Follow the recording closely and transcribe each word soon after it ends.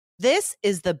This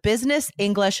is the Business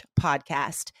English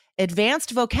Podcast,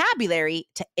 advanced vocabulary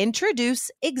to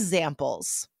introduce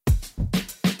examples.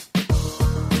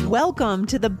 Welcome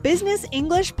to the Business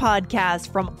English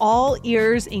Podcast from All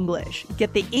Ears English.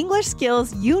 Get the English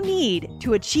skills you need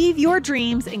to achieve your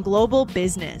dreams in global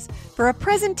business. For a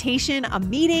presentation, a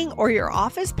meeting, or your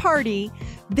office party,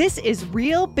 this is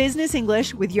Real Business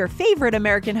English with your favorite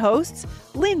American hosts,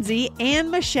 Lindsay and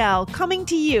Michelle, coming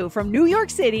to you from New York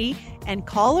City and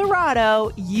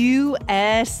Colorado,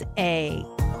 USA.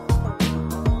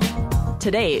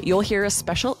 Today, you'll hear a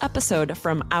special episode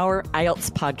from our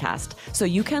IELTS podcast, so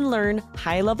you can learn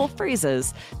high-level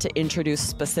phrases to introduce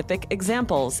specific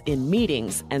examples in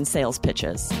meetings and sales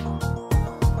pitches.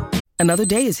 Another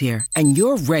day is here, and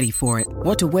you're ready for it.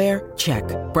 What to wear? Check.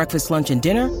 Breakfast, lunch, and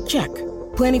dinner? Check.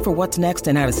 Planning for what's next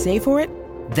and how to save for it?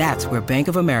 That's where Bank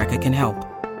of America can help.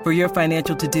 For your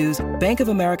financial to-dos, Bank of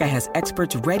America has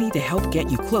experts ready to help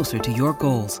get you closer to your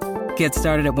goals. Get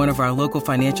started at one of our local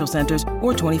financial centers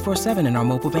or 24/7 in our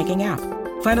mobile banking app.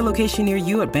 Find a location near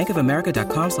you at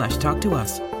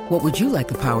bankofamerica.com/talktous. What would you like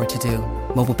the power to do?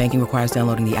 Mobile banking requires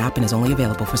downloading the app and is only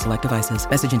available for select devices.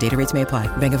 Message and data rates may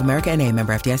apply. Bank of America N.A.,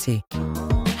 member FDIC.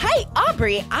 Hi,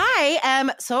 Aubrey. I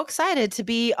am so excited to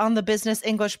be on the Business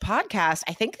English Podcast.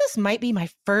 I think this might be my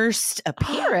first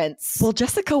appearance. Well,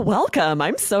 Jessica, welcome.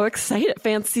 I'm so excited.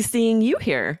 Fancy seeing you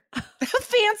here.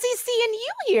 Fancy seeing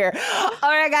you here. All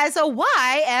right, guys. So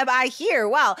why am I here?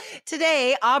 Well,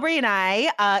 today, Aubrey and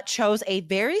I chose a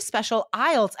very special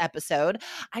IELTS episode.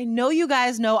 I know you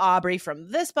guys know Aubrey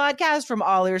from this podcast, from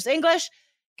All Ears English.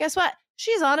 Guess what?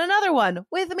 She's on another one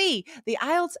with me, the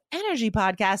IELTS Energy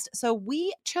Podcast. So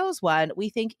we chose one we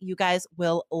think you guys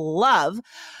will love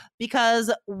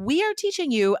because we are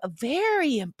teaching you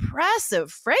very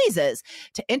impressive phrases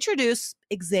to introduce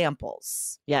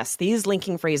examples. Yes, these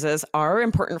linking phrases are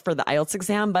important for the IELTS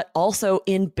exam, but also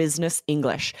in business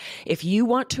English. If you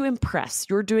want to impress,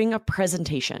 you're doing a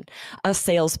presentation, a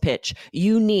sales pitch,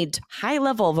 you need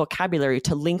high-level vocabulary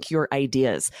to link your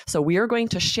ideas. So we are going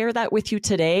to share that with you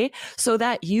today so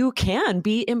that you can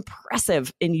be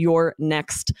impressive in your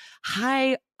next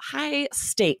high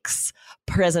stakes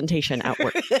presentation at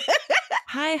work.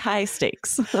 High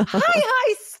stakes.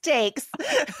 High stakes.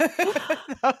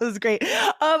 That was great.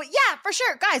 Yeah, for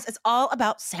sure. Guys, it's all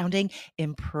about sounding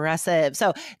impressive.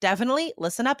 So definitely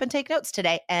listen up and take notes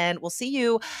today. And we'll see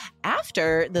you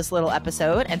after this little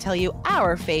episode and tell you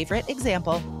our favorite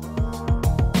example.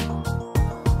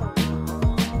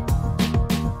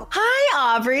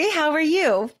 Hi, Aubrey. How are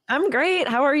you? I'm great.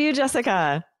 How are you,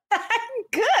 Jessica?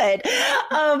 Good.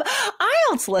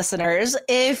 IELTS listeners,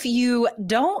 if you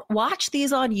don't watch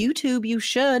these on YouTube, you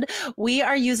should. We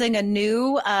are using a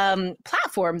new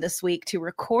platform this week to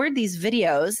record these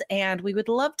videos, and we would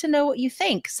love to know what you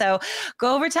think. So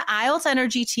go over to IELTS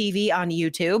Energy TV on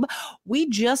YouTube. We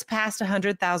just passed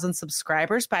 100,000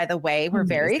 subscribers, by the way. We're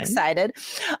very excited.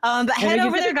 But head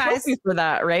over there, guys. For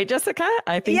that, right, Jessica?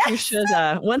 I think you should.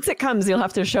 Once it comes, you'll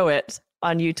have to show it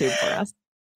on YouTube for us.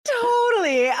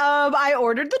 Totally. I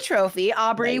ordered the trophy.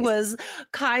 Aubrey was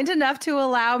kind enough to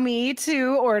allow me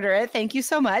to order it. Thank you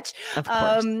so much. Of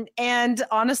course. And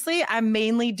honestly, I'm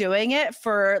mainly doing it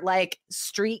for like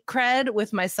street cred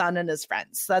with my son and his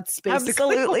friends. That's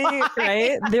basically absolutely why.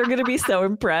 Right. They're going to be so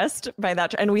impressed by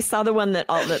that. And we saw the one that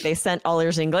they sent All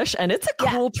Ears English, and it's a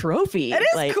cool trophy. It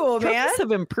is cool, man. Trophies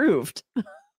have improved.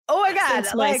 Oh my God.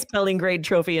 Since my spelling grade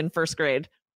trophy in first grade,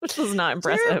 which was not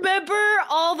impressive. Do you remember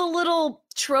all the little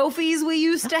trophies we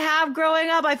used to have growing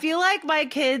up? I feel like my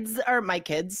kids,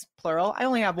 plural, I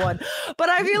only have one, but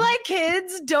I feel like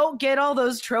kids don't get all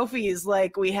those trophies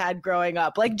like we had growing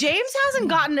up. Like James hasn't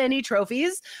gotten any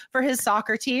trophies for his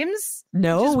soccer teams.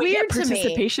 No, we get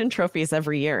participation trophies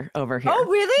every year over here. Oh,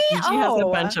 really? She has a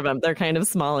bunch of them. They're kind of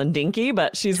small and dinky,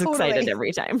 but she's excited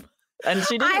every time. And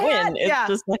she didn't win. It's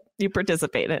just like you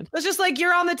participated. It's just like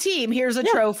you're on the team. Here's a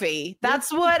trophy.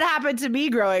 That's what happened to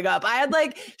me growing up. I had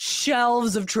like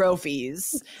shelves of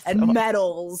trophies and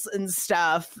medals and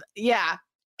stuff. Yeah.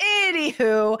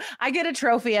 Anywho, I get a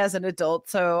trophy as an adult,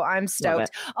 so I'm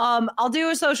stoked. I'll do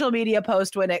a social media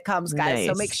post when it comes, guys. Nice.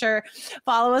 So make sure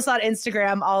follow us on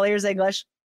Instagram, All Ears English.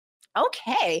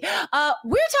 Okay.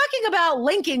 We're talking about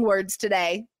linking words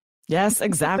today. Yes,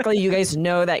 exactly. You guys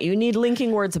know that you need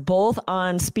linking words both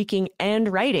on speaking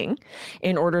and writing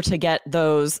in order to get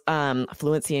those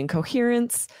fluency and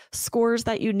coherence scores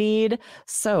that you need.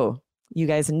 So you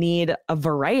guys need a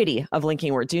variety of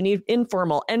linking words. You need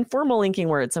informal and formal linking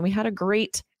words. And we had a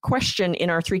great question in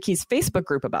our 3 Keys Facebook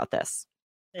group about this.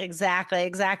 Exactly,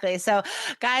 exactly. So,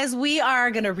 guys, we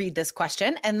are going to read this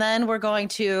question and then we're going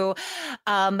to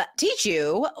teach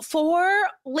you 4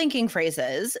 linking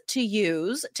phrases to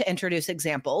use to introduce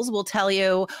examples. We'll tell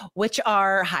you which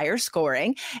are higher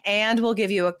scoring, and we'll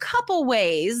give you a couple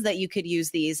ways that you could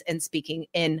use these in speaking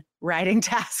in writing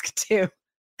task 2.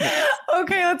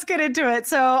 Okay, let's get into it.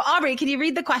 So, Aubrey, can you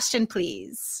read the question,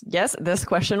 please? Yes, this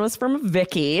question was from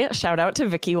Vicky. Shout out to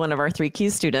Vicky, one of our 3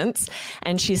 Keys students.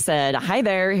 And she said, hi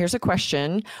there, here's a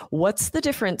question. What's the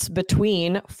difference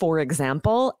between for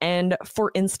example and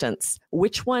for instance?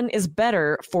 Which one is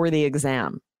better for the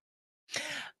exam?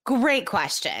 Great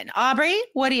question. Aubrey,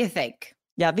 what do you think?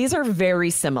 Yeah, these are very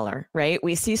similar, right?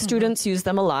 We see students use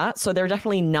them a lot. So they're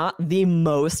definitely not the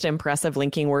most impressive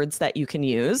linking words that you can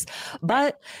use,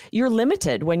 but you're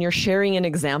limited when you're sharing an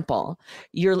example.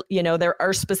 There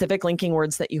are specific linking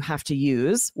words that you have to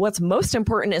use. What's most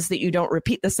important is that you don't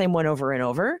repeat the same one over and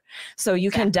over. So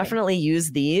you can definitely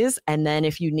use these. And then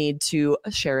if you need to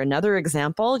share another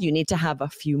example, you need to have a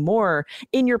few more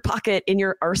in your pocket, in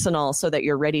your arsenal, so that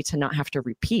you're ready to not have to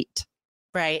repeat.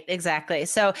 Right, exactly.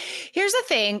 So here's the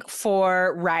thing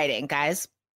for writing, guys.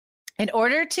 In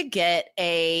order to get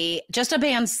just a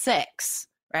band 6,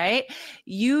 right,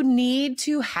 you need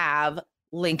to have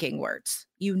linking words.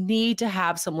 You need to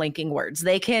have some linking words.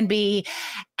 They can be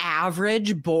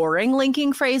average, boring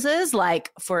linking phrases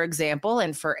like for example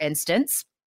and for instance.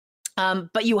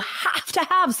 But you have to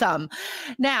have some.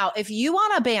 Now, if you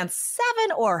want a band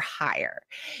 7 or higher,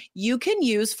 you can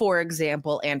use for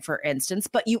example and for instance,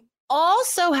 but you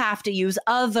also have to use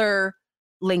other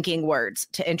linking words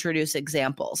to introduce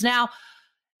examples. Now,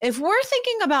 if we're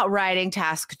thinking about writing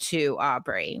task 2,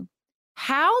 Aubrey,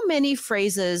 how many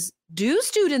phrases do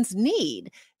students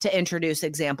need to introduce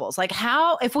examples? Like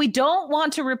if we don't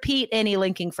want to repeat any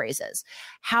linking phrases,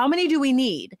 how many do we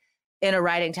need in a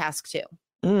writing task 2?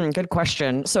 Good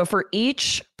question. So for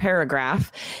each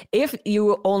paragraph, if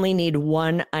you only need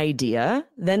one idea,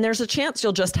 then there's a chance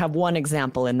you'll just have one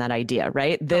example in that idea,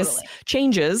 right? This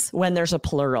changes when there's a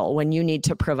plural, when you need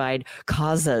to provide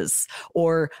causes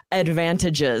or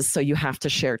advantages. So you have to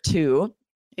share 2.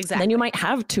 Exactly. Then you might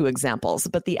have 2 examples,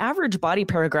 but the average body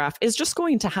paragraph is just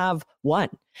going to have 1.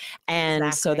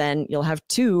 And so then you'll have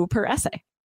 2 per essay.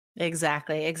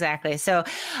 Exactly. So,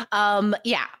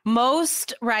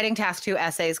 most writing task 2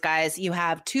 essays, guys, you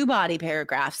have 2 body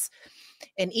paragraphs.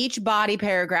 In each body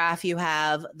paragraph, you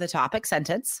have the topic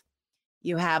sentence.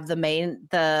 You have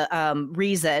the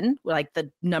reason, like the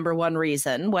number 1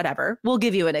 reason, whatever. We'll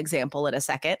give you an example in a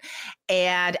second.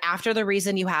 And after the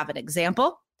reason, you have an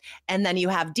example. And then you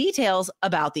have details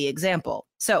about the example.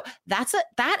 So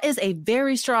that is a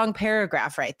very strong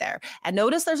paragraph right there. And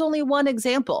notice there's only one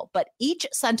example, but each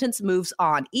sentence moves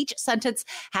on. Each sentence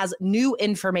has new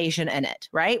information in it,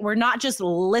 right? We're not just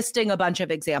listing a bunch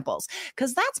of examples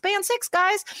because that's band 6,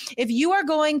 guys. If you are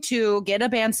going to get a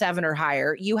band 7 or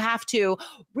higher, you have to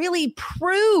really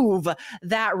prove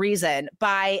that reason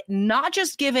by not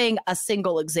just giving a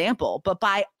single example, but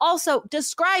by also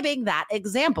describing that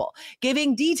example,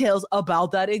 giving details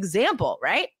about that example,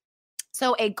 right?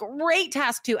 So a great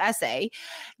task 2 essay,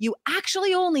 you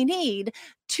actually only need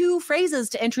 2 phrases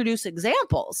to introduce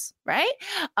examples, right?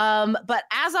 But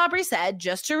as Aubrey said,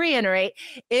 just to reiterate,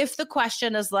 if the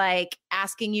question is like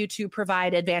asking you to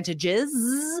provide advantages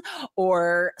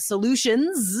or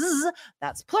solutions,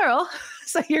 that's plural.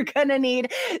 So you're going to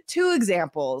need 2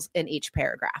 examples in each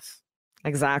paragraph.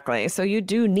 Exactly. So you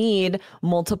do need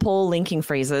multiple linking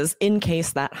phrases in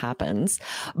case that happens.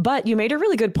 But you made a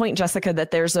really good point, Jessica,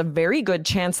 that there's a very good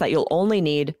chance that you'll only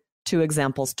need 2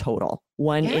 examples total,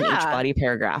 1 in each body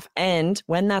paragraph. And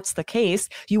when that's the case,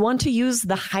 you want to use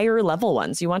the higher level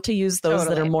ones. You want to use those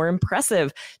that are more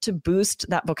impressive to boost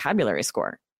that vocabulary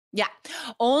score. Yeah.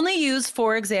 Only use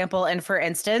for example and for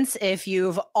instance if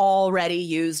you've already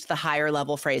used the higher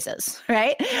level phrases,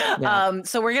 right? Yeah.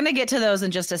 So we're going to get to those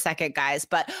in just a second, guys.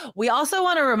 But we also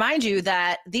want to remind you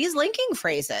that these linking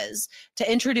phrases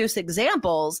to introduce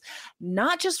examples,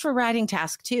 not just for writing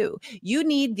task 2, you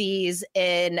need these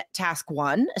in task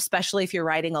 1, especially if you're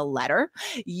writing a letter.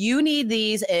 You need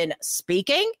these in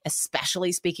speaking,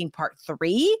 especially speaking part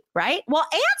 3, right? Well,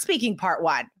 and speaking part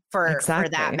 1. For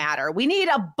that matter. We need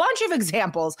a bunch of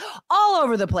examples all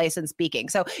over the place in speaking.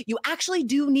 So you actually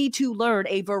do need to learn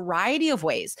a variety of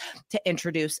ways to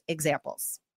introduce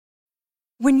examples.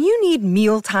 When you need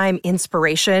mealtime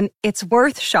inspiration, it's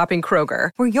worth shopping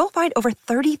Kroger, where you'll find over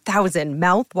 30,000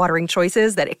 mouth-watering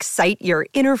choices that excite your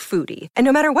inner foodie. And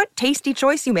no matter what tasty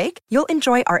choice you make, you'll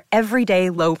enjoy our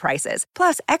everyday low prices,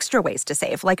 plus extra ways to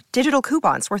save, like digital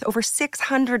coupons worth over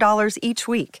 $600 each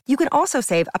week. You can also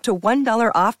save up to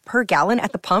 $1 off per gallon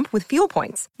at the pump with fuel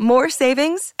points. More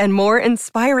savings and more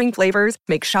inspiring flavors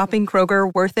make shopping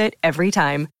Kroger worth it every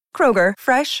time. Kroger,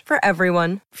 fresh for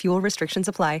everyone. Fuel restrictions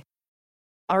apply.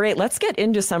 All right, let's get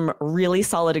into some really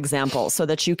solid examples so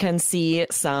that you can see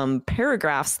some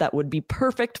paragraphs that would be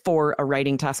perfect for a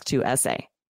Writing Task 2 essay.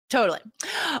 Totally.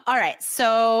 All right.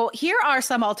 So here are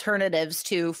some alternatives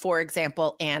to for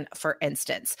example and for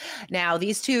instance. Now,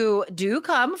 these two do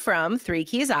come from 3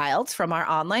 Keys IELTS from our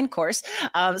online course.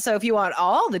 So if you want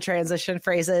all the transition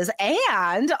phrases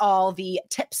and all the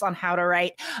tips on how to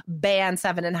write Band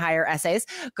 7 and higher essays,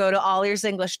 go to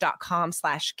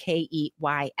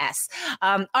allearsenglish.com/KEYS.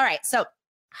 All right. So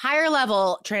higher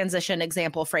level transition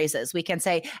example phrases. We can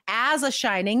say as a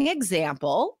shining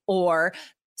example, or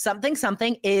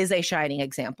something is a shining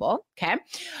example. Okay.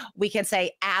 We can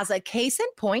say as a case in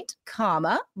point,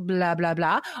 comma, blah, blah,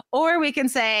 blah. Or we can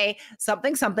say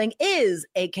something is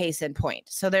a case in point.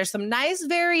 So there's some nice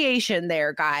variation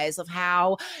there, guys, of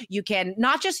how you can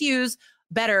not just use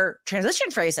better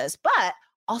transition phrases, but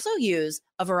also use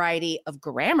a variety of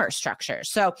grammar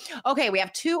structures. So, okay, we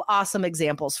have 2 awesome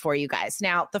examples for you guys.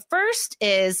 Now, the first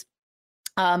is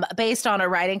based on a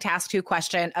Writing Task 2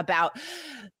 question about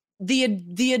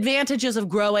the advantages of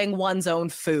growing one's own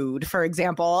food, for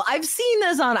example. I've seen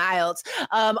this on IELTS.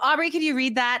 Aubrey, could you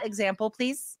read that example,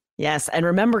 please? Yes. And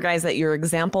remember, guys, that your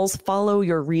examples follow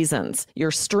your reasons.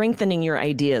 You're strengthening your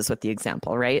ideas with the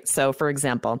example, right? So, for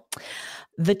example,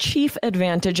 the chief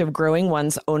advantage of growing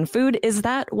one's own food is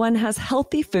that one has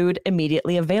healthy food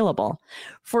immediately available.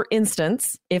 For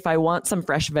instance, if I want some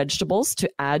fresh vegetables to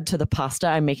add to the pasta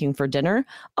I'm making for dinner,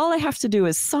 all I have to do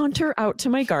is saunter out to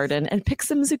my garden and pick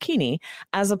some zucchini,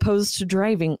 as opposed to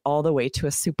driving all the way to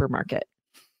a supermarket.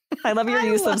 I love your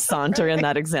use of saunter in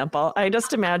that example. I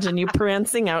just imagine you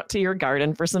prancing out to your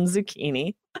garden for some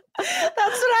zucchini. That's what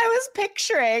I was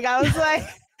picturing. I was like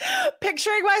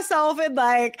picturing myself in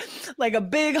like a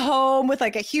big home with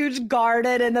like a huge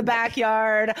garden in the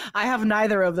backyard. I have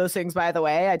neither of those things, by the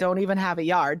way. I don't even have a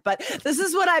yard, but this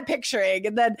is what I'm picturing.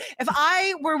 And then if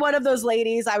I were one of those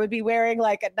ladies, I would be wearing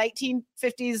like a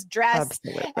 1950s dress.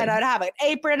 Absolutely. And I'd have an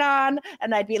apron on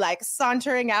and I'd be like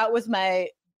sauntering out with my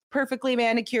perfectly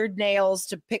manicured nails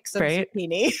to pick some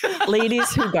zucchini.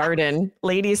 Ladies who garden,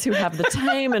 ladies who have the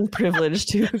time and privilege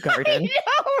to garden. I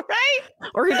know, right?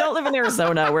 Or who don't live in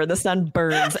Arizona where the sun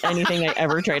burns anything I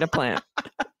ever try to plant.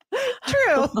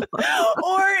 True.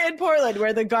 Or in Portland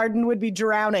where the garden would be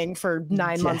drowning for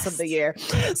 9 months of the year.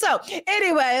 So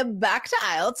anyway, back to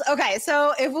IELTS. Okay,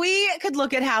 so if we could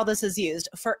look at how this is used,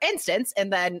 for instance,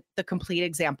 and then the complete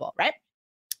example, right?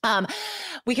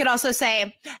 We could also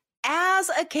say, as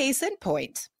a case in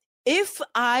point, if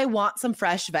I want some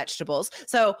fresh vegetables,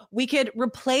 so we could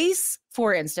replace,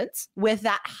 for instance, with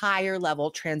that higher level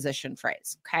transition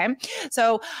phrase. Okay.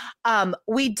 So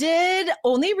we did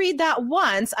only read that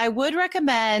once. I would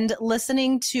recommend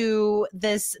listening to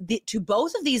to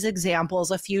both of these examples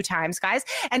a few times, guys,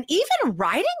 and even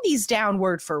writing these down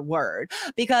word for word,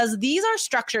 because these are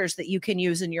structures that you can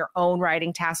use in your own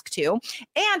Writing Task 2.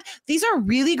 And these are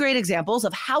really great examples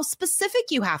of how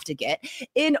specific you have to get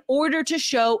in order to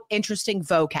show interesting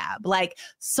vocab like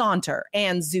saunter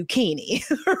and zucchini,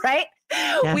 right?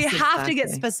 Yes, we have to get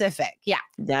specific. Yeah.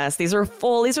 Yes. These are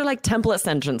like template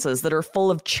sentences that are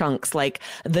full of chunks, like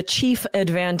the chief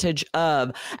advantage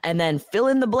of, and then fill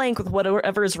in the blank with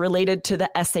whatever is related to the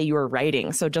essay you are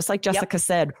writing. So just like Jessica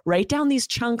said, write down these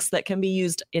chunks that can be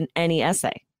used in any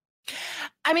essay.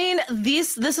 I mean,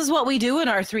 this is what we do in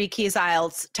our 3 Keys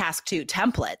IELTS Task 2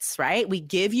 templates, right? We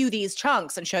give you these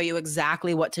chunks and show you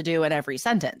exactly what to do in every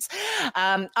sentence.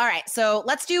 All right. So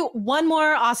let's do one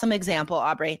more awesome example,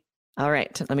 Aubrey. All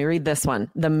right, let me read this one.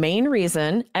 The main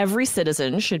reason every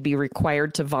citizen should be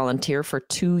required to volunteer for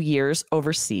 2 years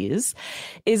overseas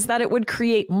is that it would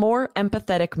create more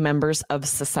empathetic members of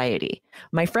society.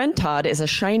 My friend Todd is a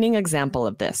shining example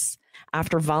of this.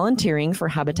 After volunteering for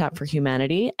Habitat for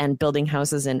Humanity and building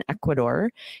houses in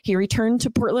Ecuador, he returned to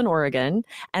Portland, Oregon,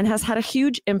 and has had a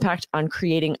huge impact on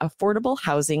creating affordable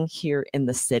housing here in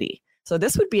the city. So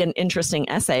this would be an interesting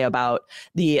essay about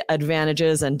the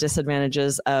advantages and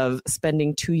disadvantages of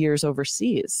spending 2 years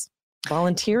overseas,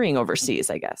 volunteering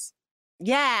overseas, I guess.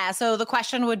 Yeah. So the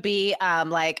question would be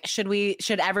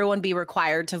should everyone be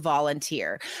required to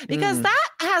volunteer? Because that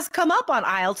has come up on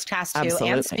IELTS Task 2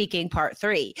 and Speaking Part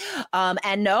 3.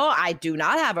 And no, I do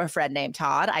not have a friend named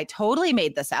Todd. I totally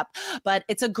made this up, but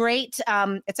it's a great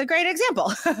example.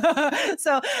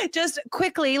 So just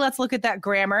quickly, let's look at that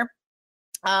grammar.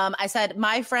 I said,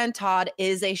 my friend Todd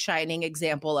is a shining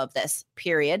example of this,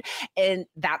 period. And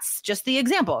that's just the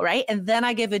example, right? And then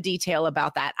I give a detail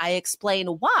about that. I explain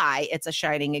why it's a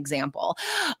shining example.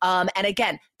 And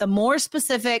again, the more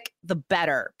specific, the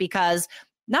better, because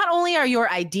not only are your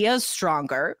ideas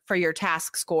stronger for your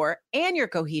task score and your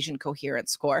cohesion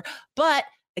coherence score, but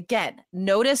again,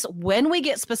 notice when we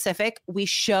get specific, we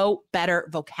show better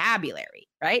vocabulary,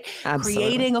 right? Absolutely.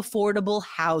 Creating affordable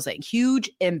housing, huge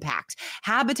impact,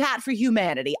 Habitat for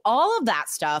Humanity, all of that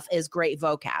stuff is great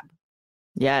vocab.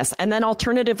 Yes. And then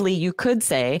alternatively, you could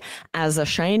say, as a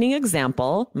shining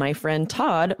example, my friend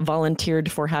Todd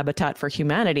volunteered for Habitat for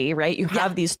Humanity, right? You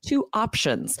have these two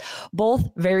options, both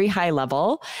very high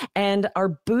level and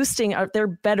are boosting out. They're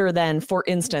better than, for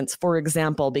instance, for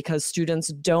example, because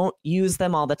students don't use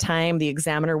them all the time. The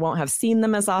examiner won't have seen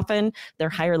them as often. They're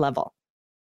higher level.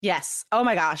 Yes. Oh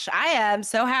my gosh. I am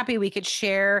so happy we could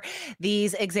share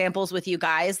these examples with you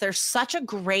guys. There's such a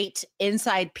great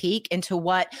inside peek into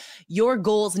what your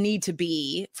goals need to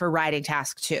be for writing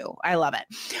task 2. I love it.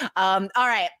 All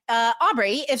right.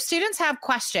 Aubrey, if students have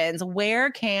questions, where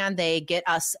can they get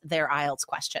us their IELTS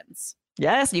questions?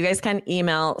 Yes, you guys can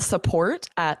email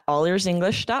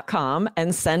support@allearsenglish.com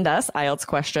and send us IELTS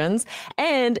questions.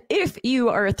 And if you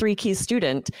are a 3 Keys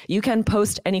student, you can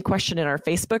post any question in our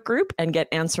Facebook group and get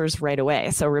answers right away.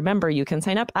 So remember, you can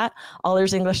sign up at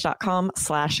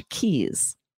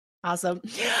allearsenglish.com/keys. Awesome.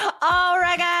 All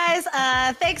right, guys.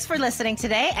 Thanks for listening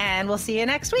today, and we'll see you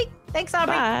next week. Thanks,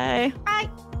 Aubrey. Bye. Bye.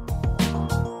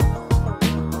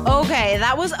 Okay,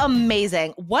 that was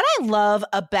amazing. What I love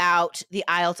about the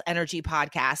IELTS Energy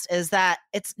podcast is that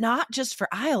it's not just for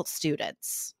IELTS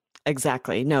students.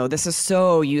 Exactly. No, this is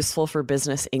so useful for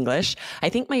business English. I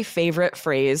think my favorite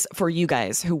phrase for you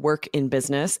guys who work in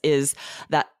business is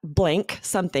that blank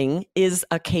something is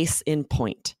a case in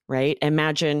point, right?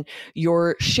 Imagine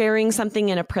you're sharing something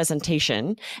in a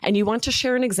presentation and you want to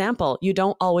share an example. You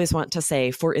don't always want to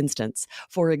say, for instance,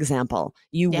 for example.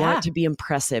 You want to be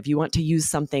impressive. You want to use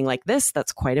something like this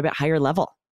that's quite a bit higher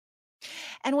level.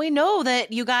 And we know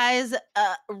that you guys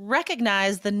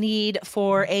recognize the need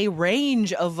for a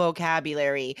range of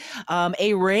vocabulary,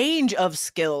 a range of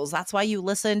skills. That's why you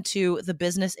listen to the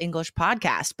Business English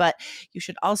podcast. But you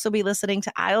should also be listening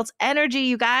to IELTS Energy,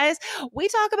 you guys. We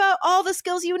talk about all the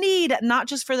skills you need, not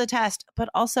just for the test, but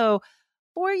also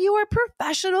for your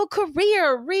professional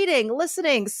career, reading,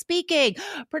 listening, speaking,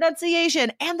 pronunciation,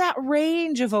 and that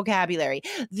range of vocabulary.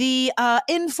 The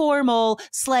informal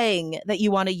slang that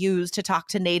you want to use to talk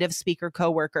to native speaker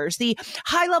coworkers, the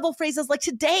high-level phrases like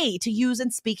today to use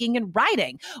in speaking and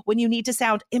writing when you need to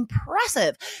sound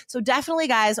impressive. So definitely,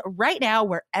 guys, right now,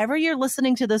 wherever you're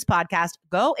listening to this podcast,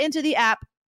 go into the app,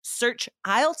 search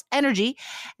IELTS Energy,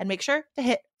 and make sure to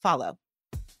hit follow.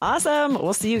 Awesome.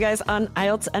 We'll see you guys on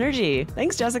IELTS Energy.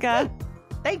 Thanks, Jessica.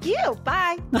 Thank you.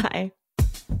 Bye. Bye.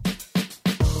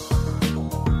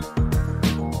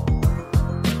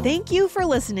 Thank you for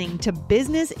listening to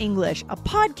Business English, a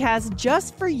podcast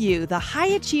just for you, the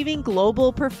high-achieving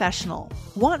global professional.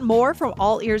 Want more from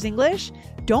All Ears English?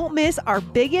 Don't miss our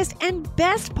biggest and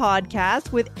best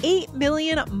podcast with 8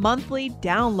 million monthly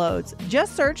downloads.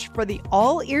 Just search for the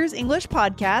All Ears English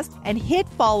podcast and hit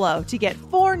follow to get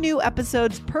 4 new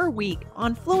episodes per week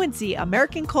on fluency,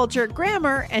 American culture,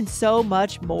 grammar, and so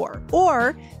much more.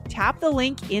 Or tap the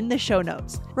link in the show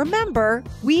notes. Remember,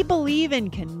 we believe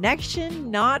in connection,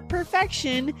 not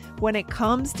perfection, when it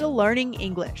comes to learning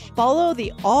English. Follow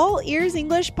the All Ears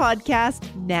English podcast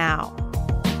now.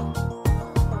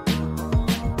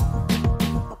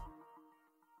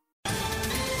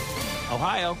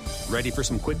 Ohio, ready for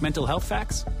some quick mental health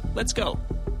facts? Let's go.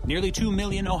 Nearly 2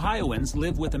 million Ohioans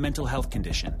live with a mental health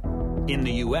condition. In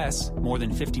the U.S., more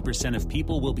than 50% of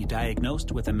people will be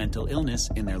diagnosed with a mental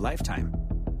illness in their lifetime.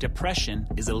 Depression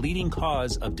is a leading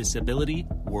cause of disability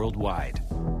worldwide.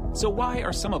 So why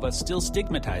are some of us still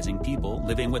stigmatizing people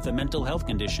living with a mental health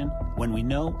condition when we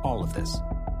know all of this?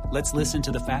 Let's listen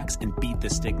to the facts and beat the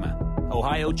stigma.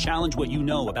 Ohio, challenge what you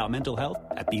know about mental health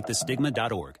at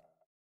beatthestigma.org.